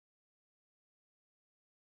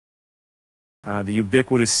The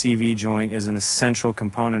ubiquitous CV joint is an essential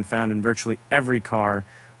component found in virtually every car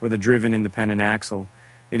with a driven independent axle.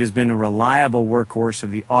 It has been a reliable workhorse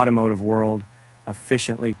of the automotive world,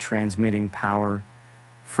 efficiently transmitting power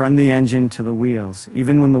from the engine to the wheels,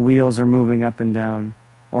 even when the wheels are moving up and down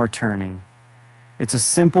or turning. It's a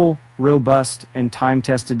simple, robust, and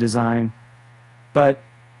time-tested design, but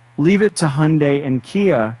leave it to Hyundai and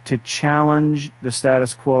Kia to challenge the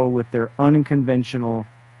status quo with their unconventional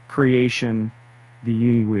creation, the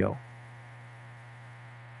Uni Wheel.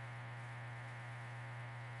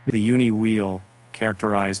 The Uni Wheel,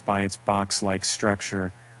 characterized by its box-like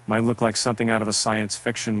structure, might look like something out of a science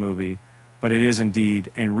fiction movie, but it is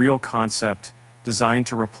indeed a real concept designed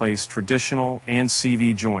to replace traditional and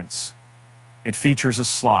CV joints. It features a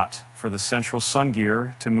slot for the central sun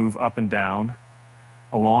gear to move up and down,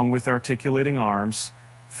 along with articulating arms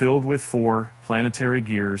filled with 4 planetary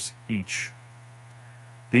gears each.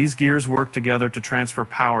 These gears work together to transfer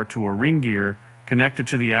power to a ring gear connected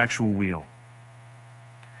to the actual wheel.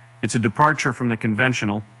 It's a departure from the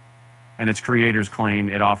conventional, and its creators claim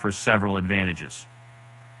it offers several advantages.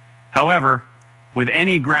 However, with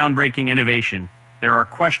any groundbreaking innovation, there are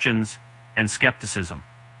questions and skepticism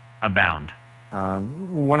abound.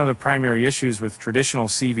 One of the primary issues with traditional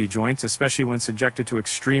CV joints, especially when subjected to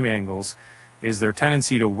extreme angles, is their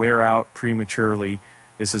tendency to wear out prematurely.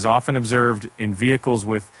 This is often observed in vehicles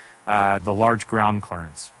with the large ground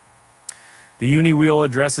clearance. The Uni Wheel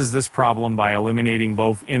addresses this problem by eliminating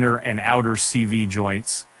both inner and outer CV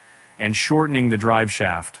joints and shortening the drive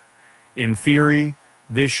shaft. In theory,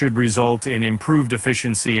 this should result in improved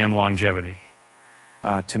efficiency and longevity.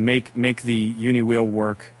 To make the Uni Wheel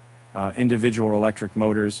work, individual electric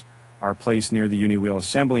motors are placed near the Uni Wheel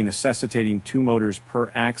assembly, necessitating 2 motors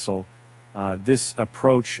per axle. This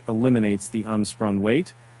approach eliminates the unsprung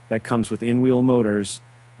weight that comes with in-wheel motors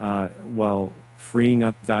while freeing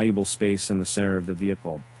up valuable space in the center of the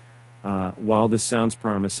vehicle. While this sounds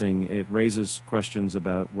promising, it raises questions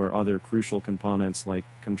about where other crucial components like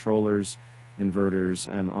controllers, inverters,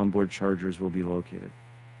 and onboard chargers will be located.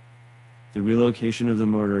 The relocation of the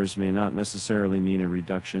motors may not necessarily mean a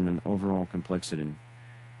reduction in overall complexity.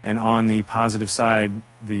 And on the positive side,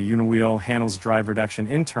 the Uni Wheel handles drive reduction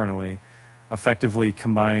internally, effectively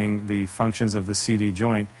combining the functions of the CD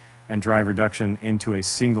joint and drive reduction into a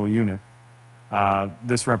single unit.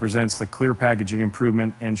 This represents the clear packaging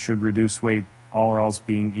improvement and should reduce weight, all else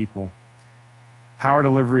being equal. Power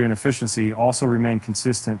delivery and efficiency also remain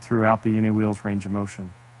consistent throughout the Uni Wheel's range of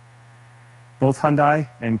motion. Both Hyundai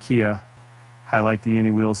and Kia highlight the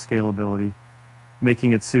Uni Wheel's scalability,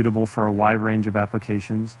 making it suitable for a wide range of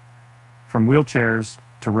applications, from wheelchairs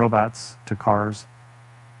to robots to cars,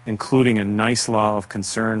 including a nice law of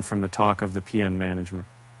concern from the talk of the PN management.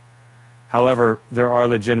 However, there are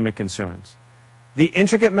legitimate concerns. The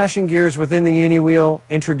intricate meshing gears within the Uni Wheel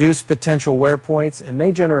introduce potential wear points and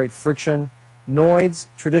may generate friction. Noise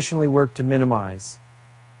traditionally work to minimize.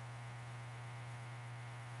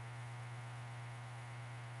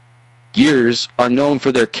 Gears are known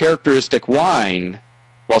for their characteristic whine,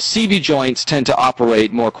 while CV joints tend to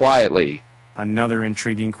operate more quietly. Another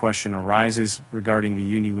intriguing question arises regarding the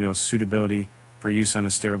Uni Wheel's suitability for use on a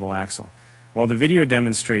steerable axle. While the video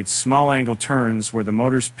demonstrates small angle turns where the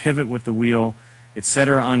motors pivot with the wheel, it's set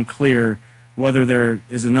or unclear whether there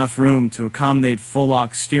is enough room to accommodate full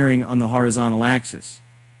lock steering on the horizontal axis.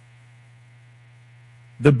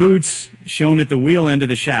 The boots shown at the wheel end of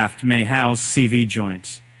the shaft may house CV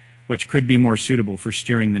joints, which could be more suitable for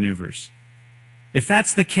steering maneuvers. If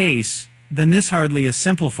that's the case, then this hardly is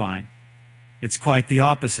simplifying. It's quite the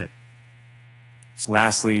opposite.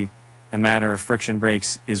 Lastly, a matter of friction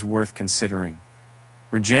brakes is worth considering.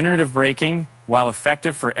 Regenerative braking, while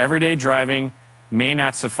effective for everyday driving, may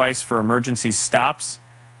not suffice for emergency stops.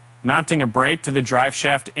 Mounting a brake to the drive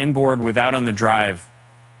shaft inboard without on the drive.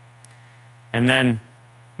 And then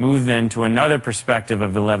move to another perspective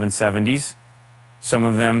of the 1170s. Some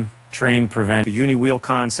of them train prevent. The Uni Wheel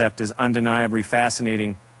concept is undeniably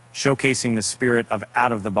fascinating, showcasing the spirit of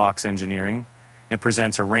out-of-the-box engineering. It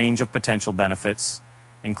presents a range of potential benefits,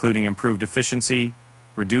 including improved efficiency,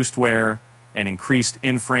 reduced wear, and increased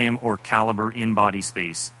in-frame or caliber in-body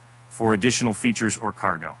space for additional features or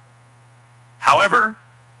cargo. However,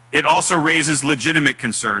 it also raises legitimate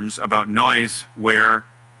concerns about noise, wear,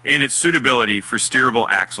 and its suitability for steerable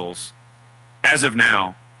axles. As of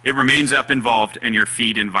now, it remains involved in your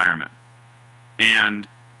feed environment. And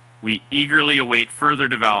we eagerly await further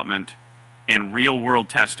development and real-world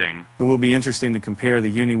testing. It will be interesting to compare the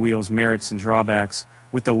Uni Wheel's merits and drawbacks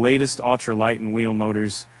with the latest ultra-light and wheel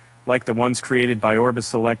motors, like the ones created by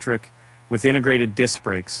Orbis Electric with integrated disc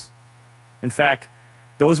brakes. In fact,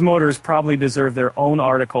 those motors probably deserve their own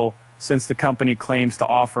article since the company claims to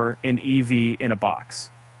offer an EV in a box.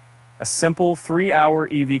 A simple 3-hour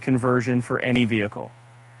EV conversion for any vehicle.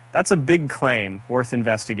 That's a big claim worth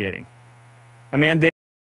investigating. A man